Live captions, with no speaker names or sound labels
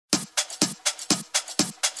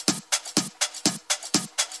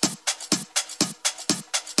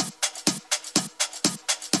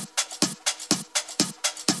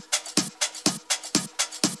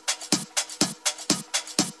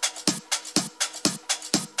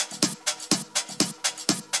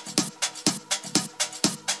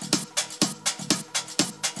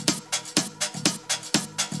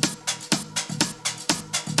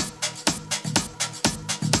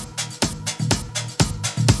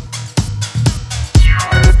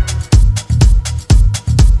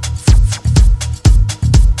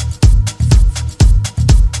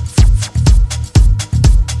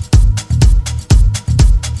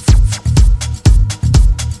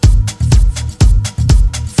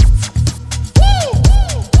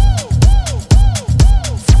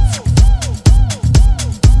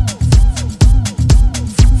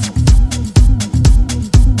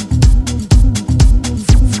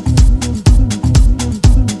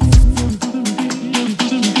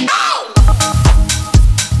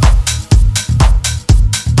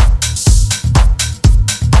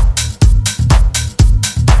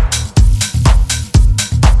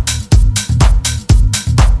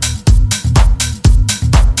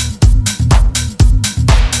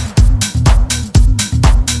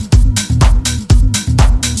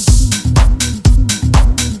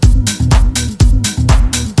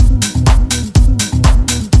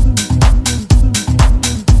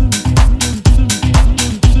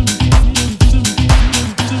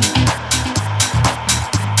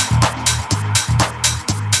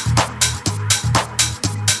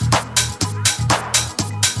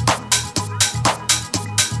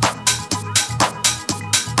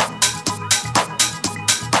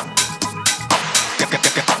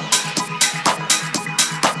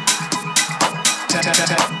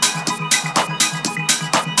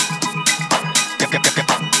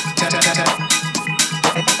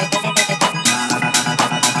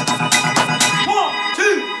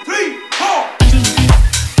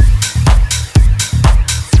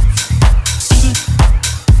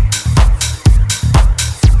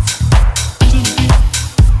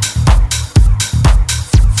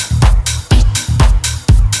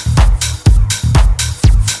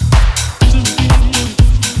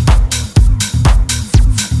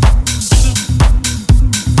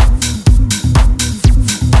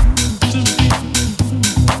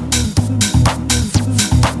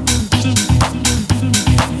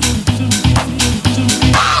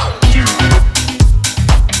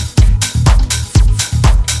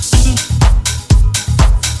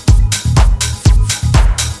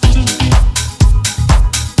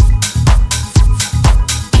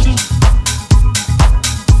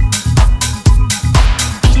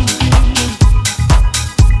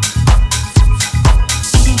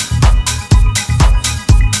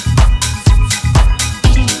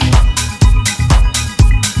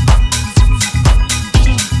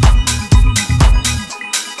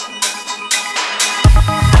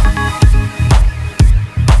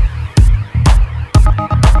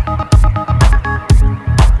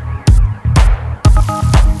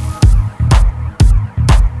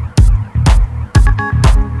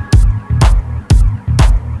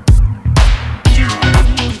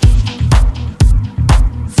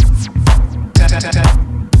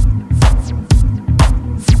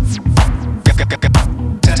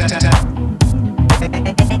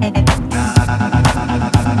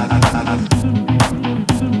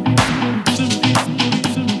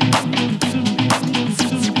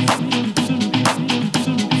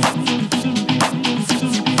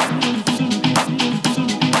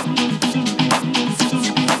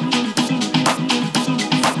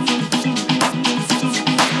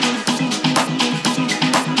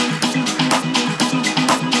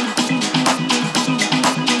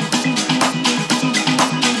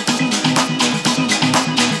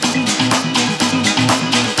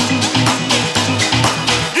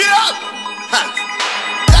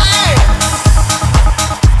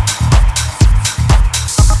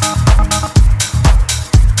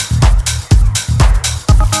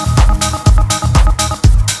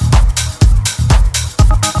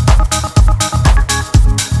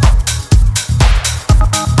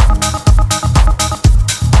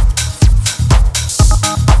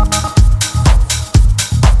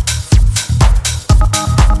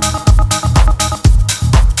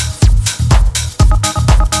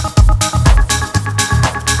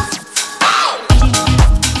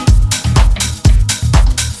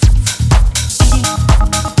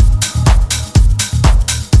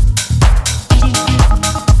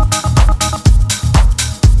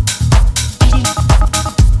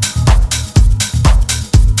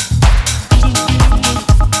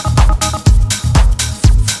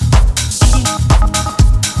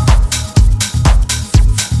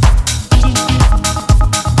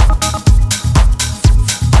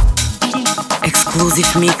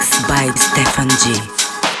exclusive mix by Stefan G.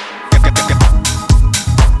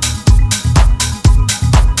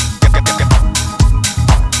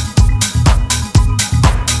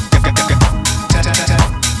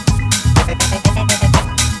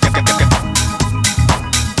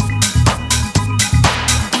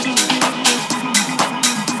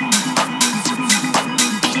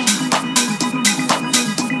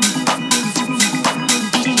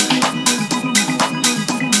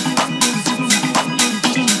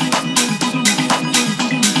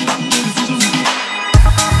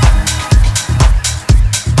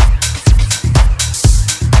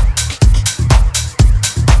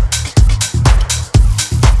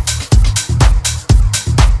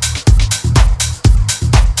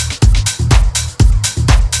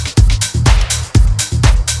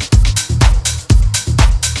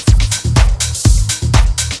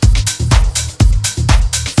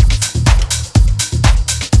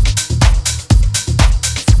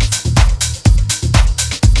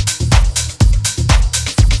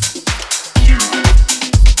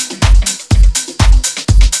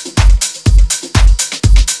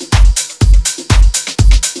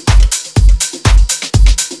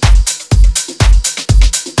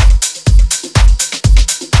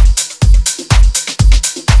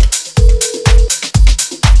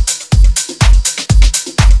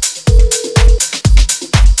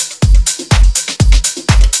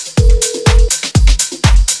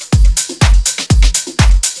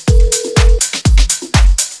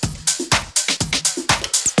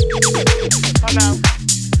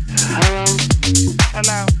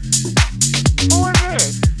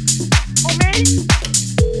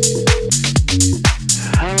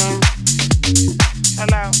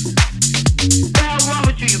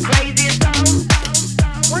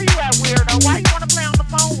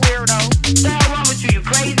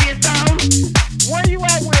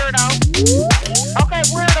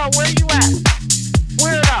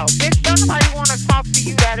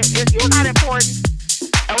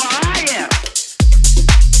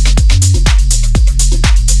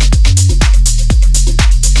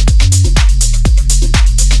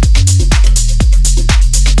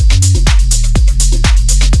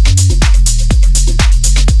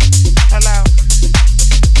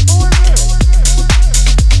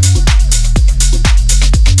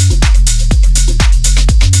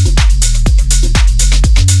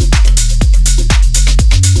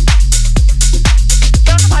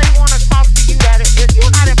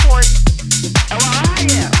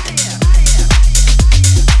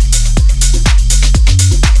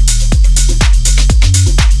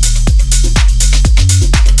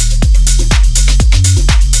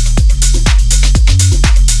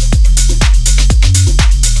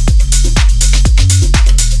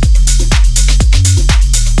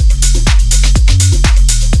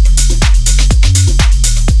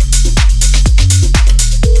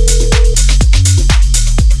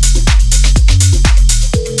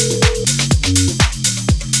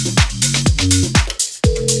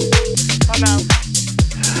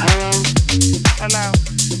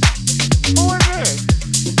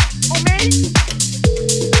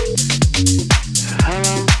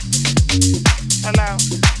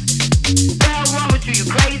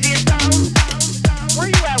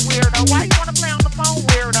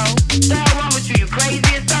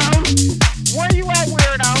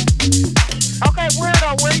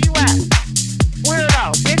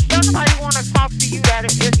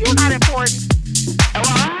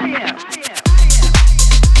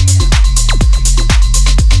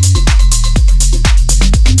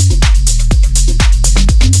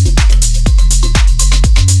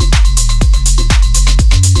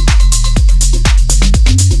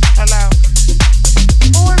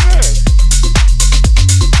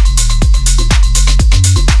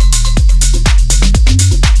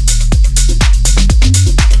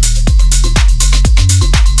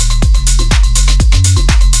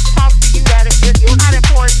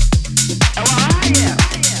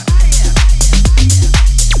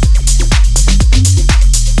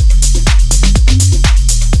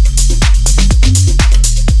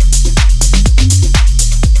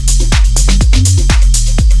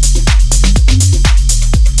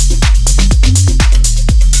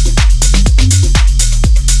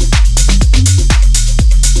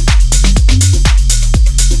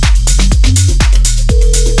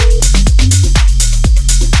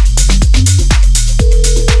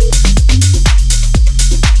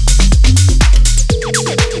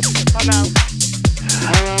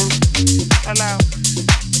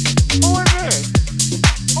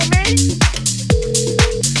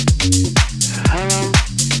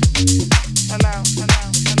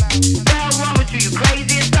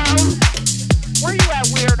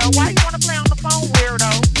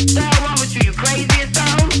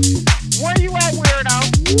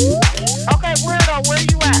 weirdo, where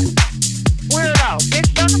you at? Weirdo.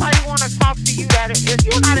 Bitch, don't nobody want to talk to you that is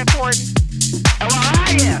you're not important. Well,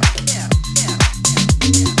 I am.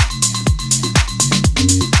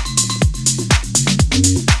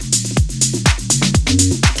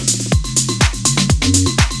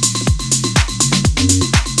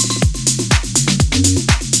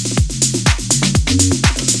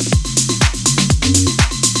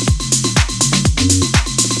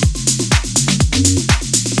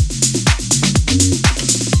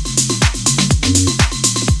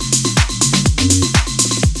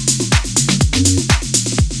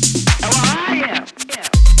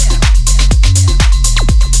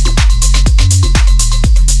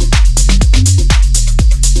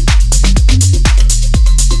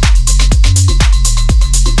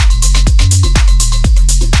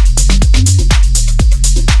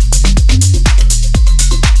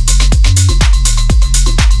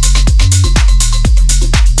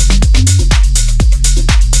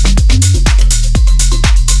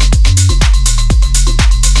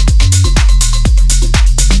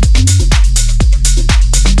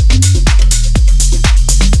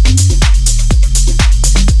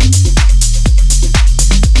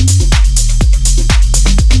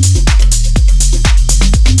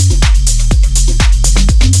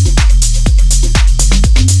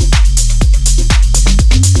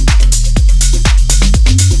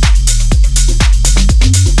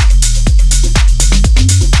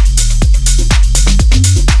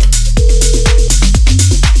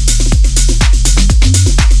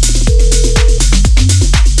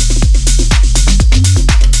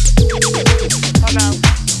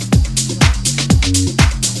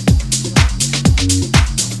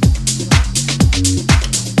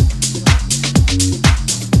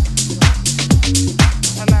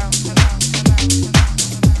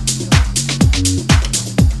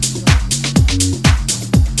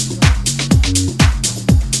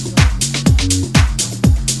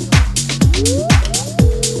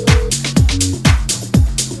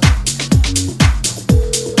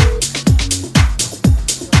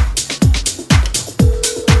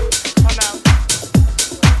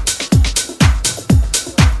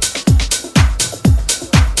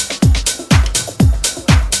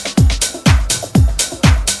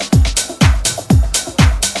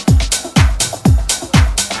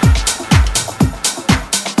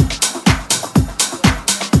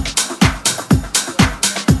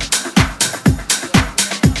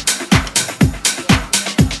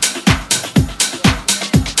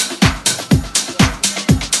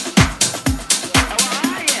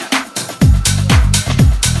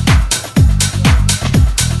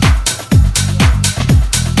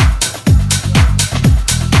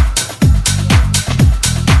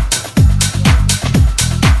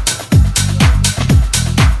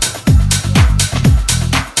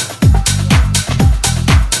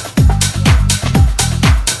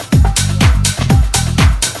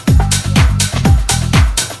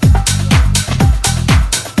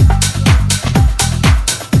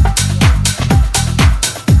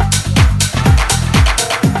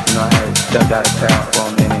 Stepped out of town for a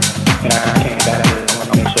minute, and I came back. I want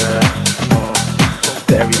to make sure that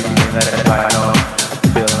everybody let everybody know I'm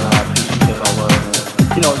feeling how appreciative I was.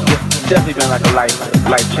 It's definitely been like a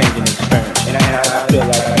life-changing experience, and I feel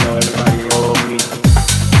like I know everybody over me. I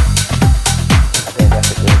think that's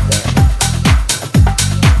a good thing.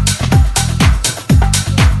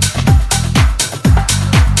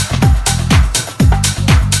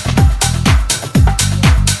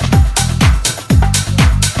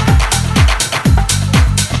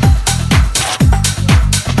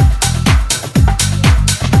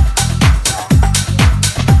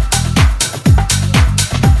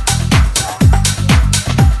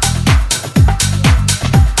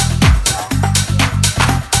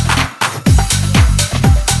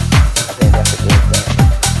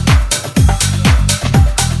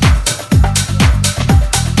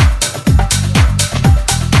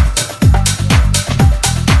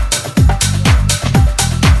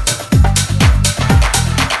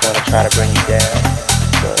 Try to bring you down,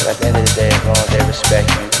 but at the end of the day, as long as they respect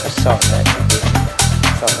you, it's something that you do,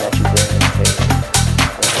 something that you bring to the table.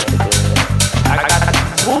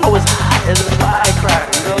 I was hot as a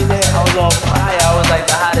firecracker, you know what I'm saying? I was on fire, I was like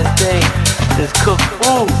the hottest thing, just cooked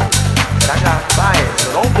food, and I got fired,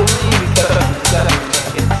 so don't believe me, because you gotta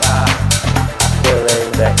get inside. I feel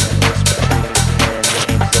laid back and respect me, and the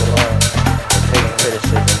game so long, and taking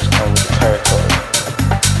criticisms come with the territory.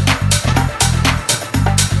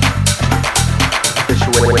 It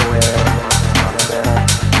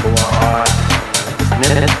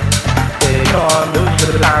was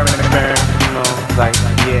a retirement experience, like a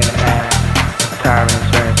year and a half retirement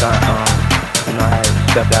experience. I had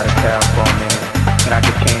stepped out of town for a minute, and I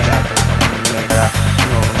just came back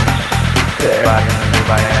to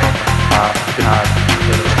everybody how I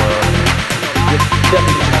feel the world. Just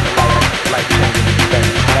definitely like changing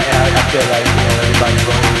things. And I feel like, everybody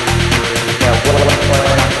goes through that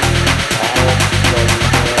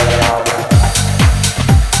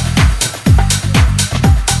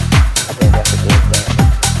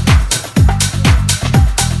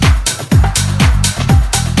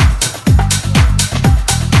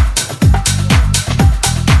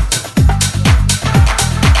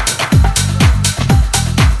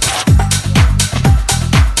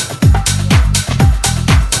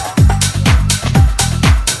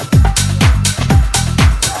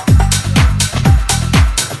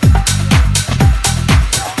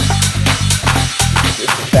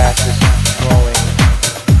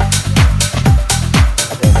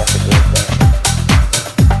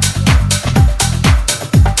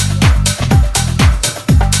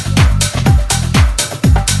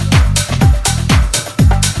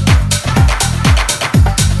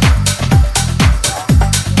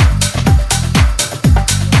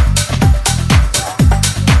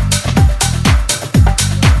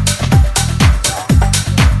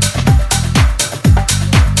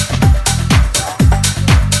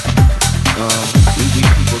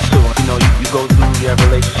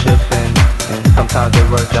sometimes they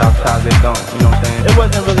work out, sometimes they don't, you know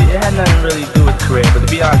what I'm saying? It had nothing really to do with career, but to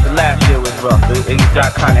be honest, the last year was rough. It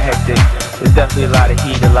got kind of hectic. There's definitely a lot of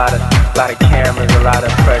heat, a lot of cameras, a lot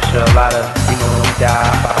of pressure, a lot of, die,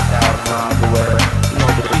 5,000 miles or whatever.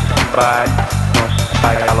 To see somebody,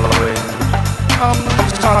 all the way. I'm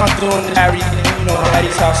doing the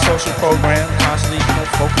Harry's House social program, constantly,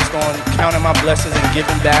 focused on counting my blessings and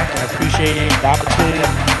giving back and appreciating the opportunity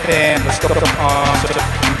and bestowed upon. So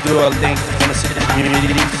we do other things in the city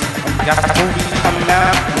communities. Got movies coming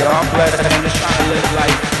out. I'm blessed. I'm just trying to live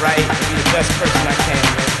life right, be the best person I can.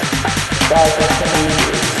 Guys, that's me.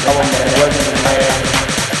 Government wasn't the man.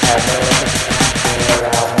 Had no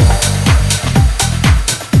album.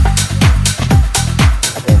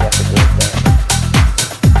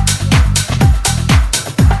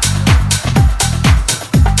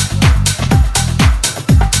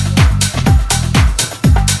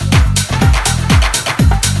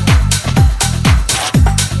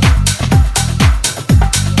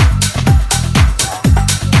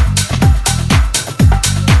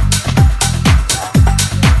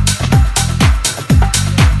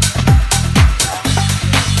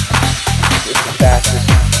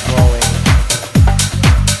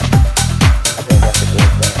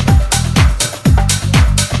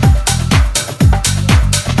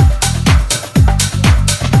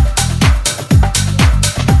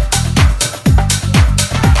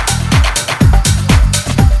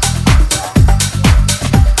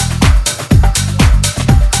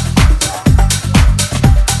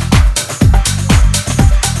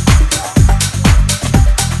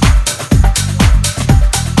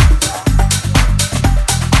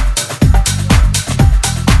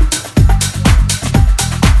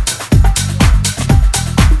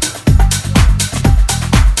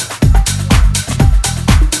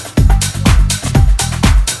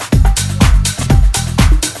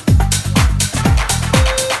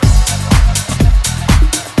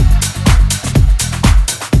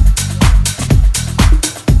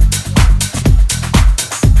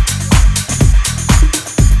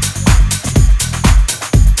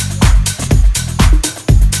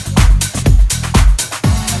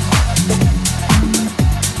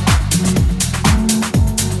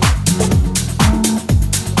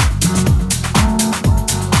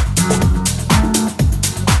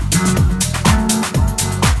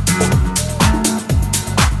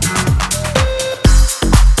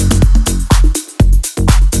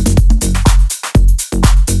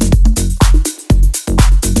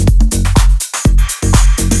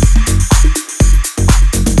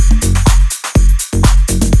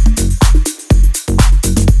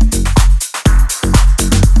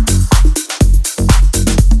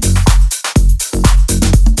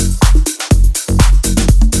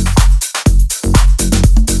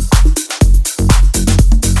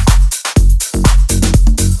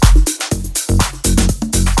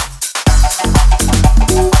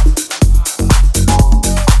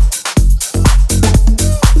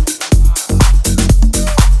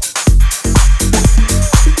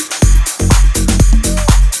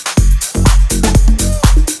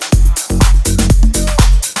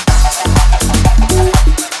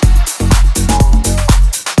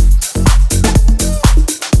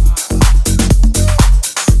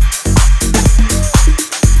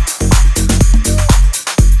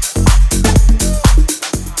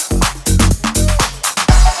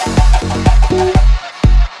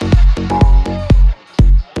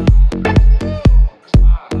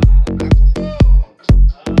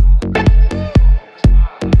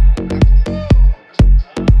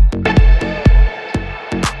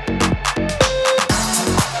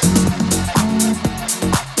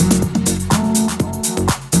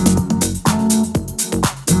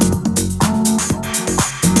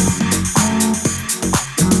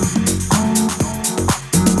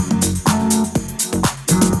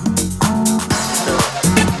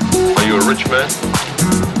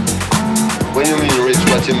 When you mean rich,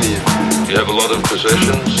 what you mean? You have a lot of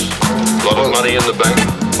possessions, a lot of money in the bank.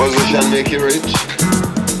 Position make you rich?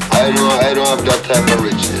 I don't have that type of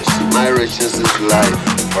richness. My richness is life,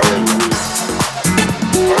 forever.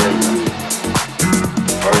 Forever.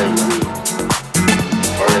 Forever.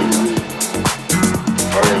 Forever.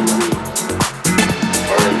 Forever.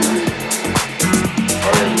 Forever.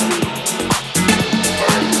 Forever.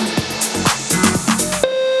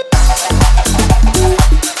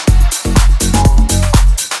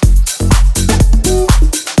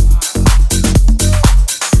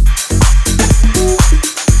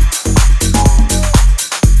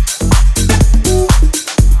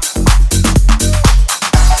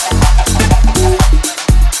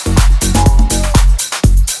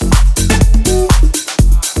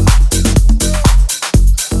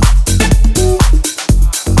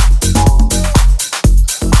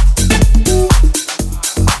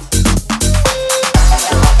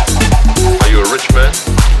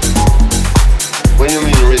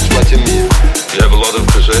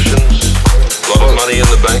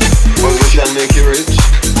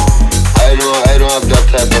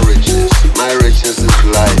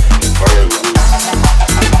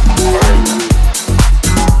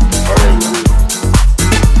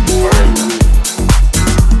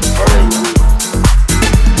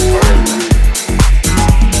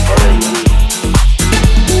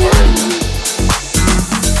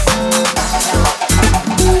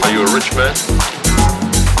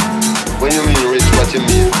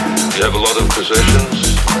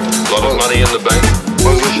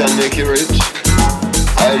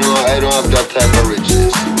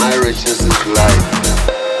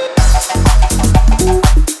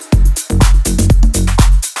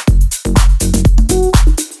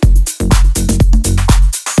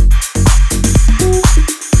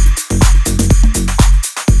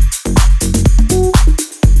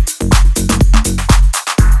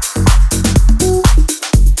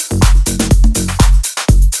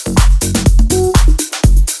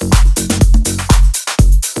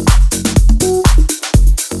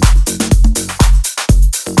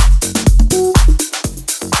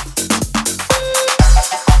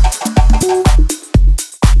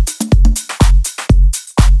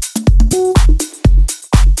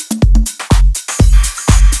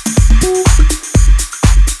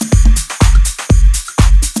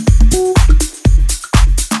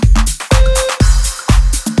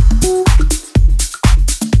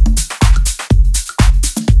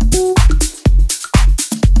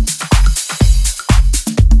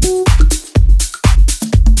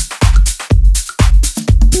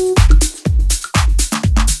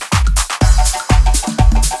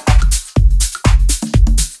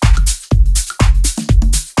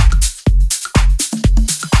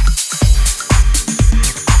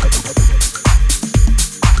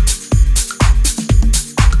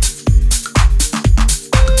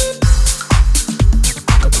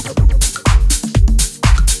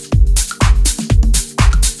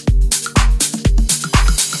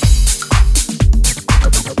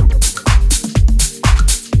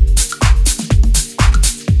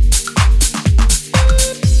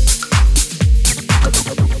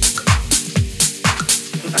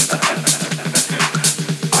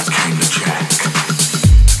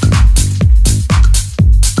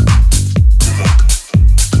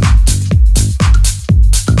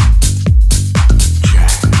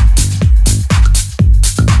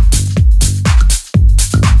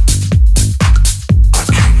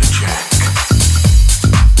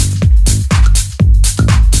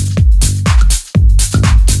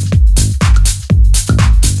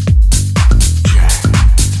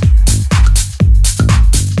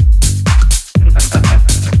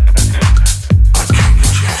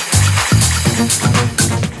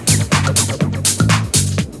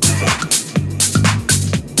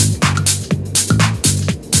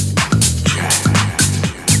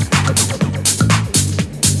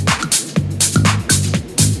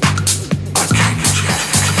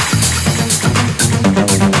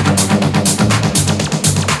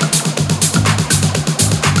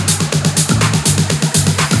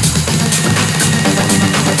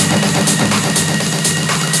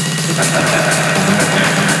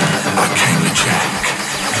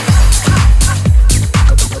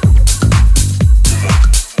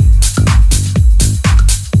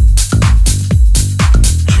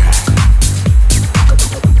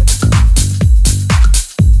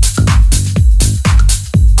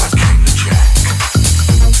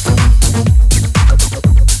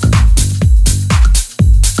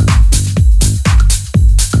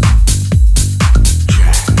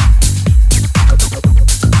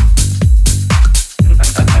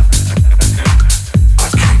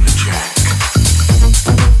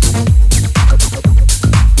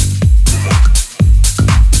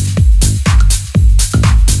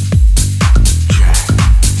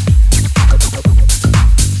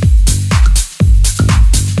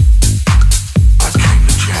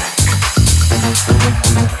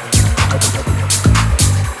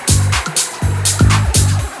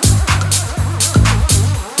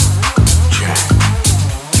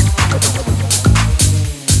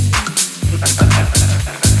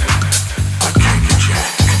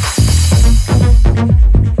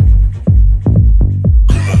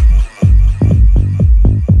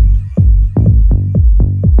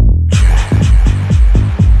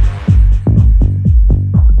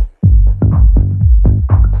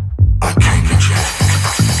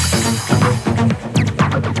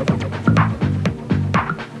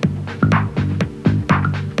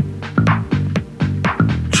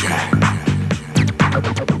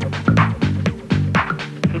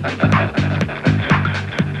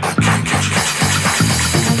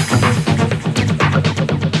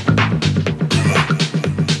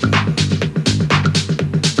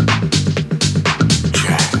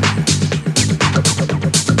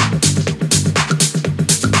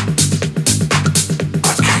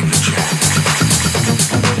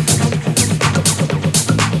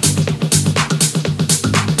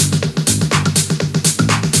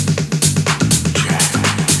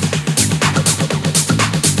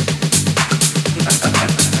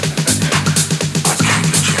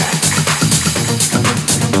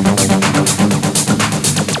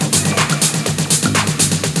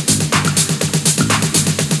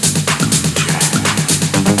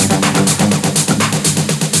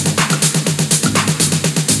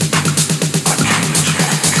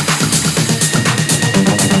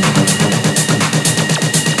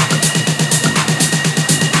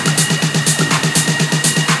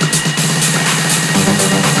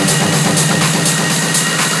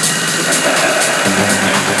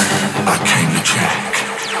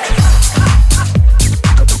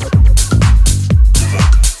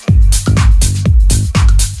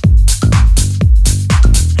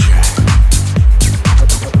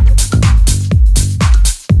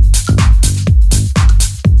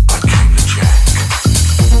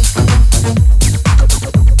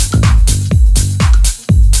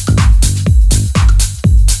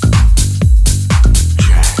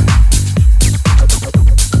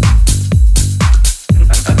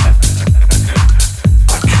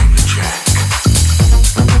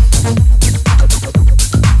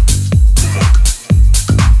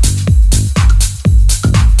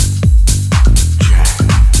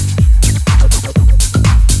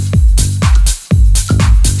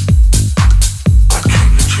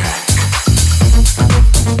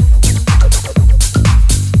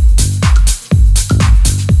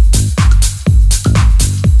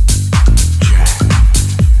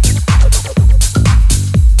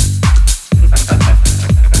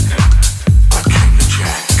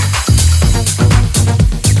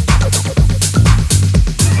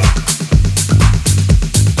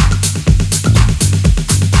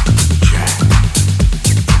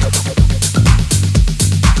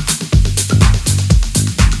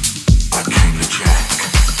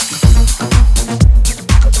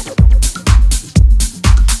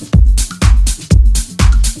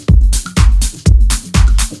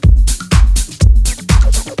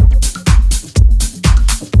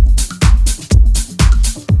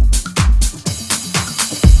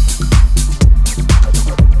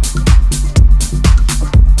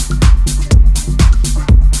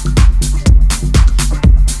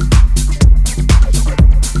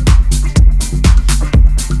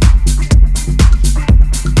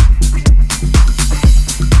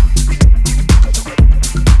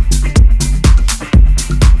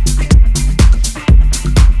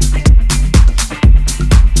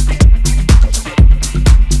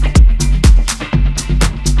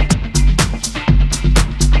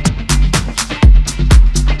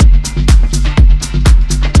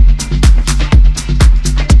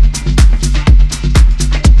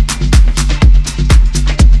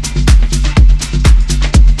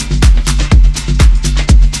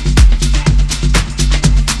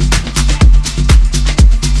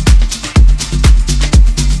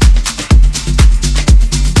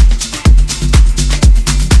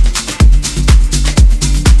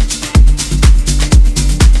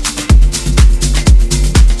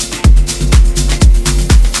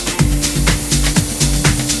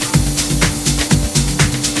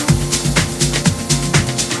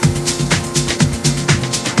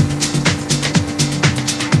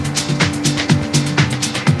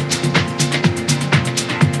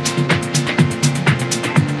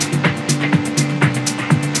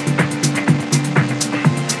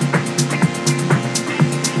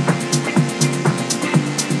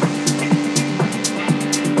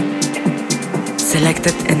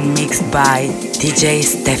 selected and mixed by DJ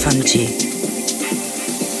Stefan G.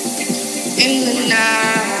 In the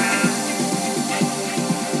night,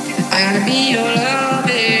 I gotta be your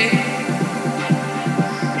loving.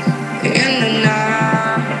 In the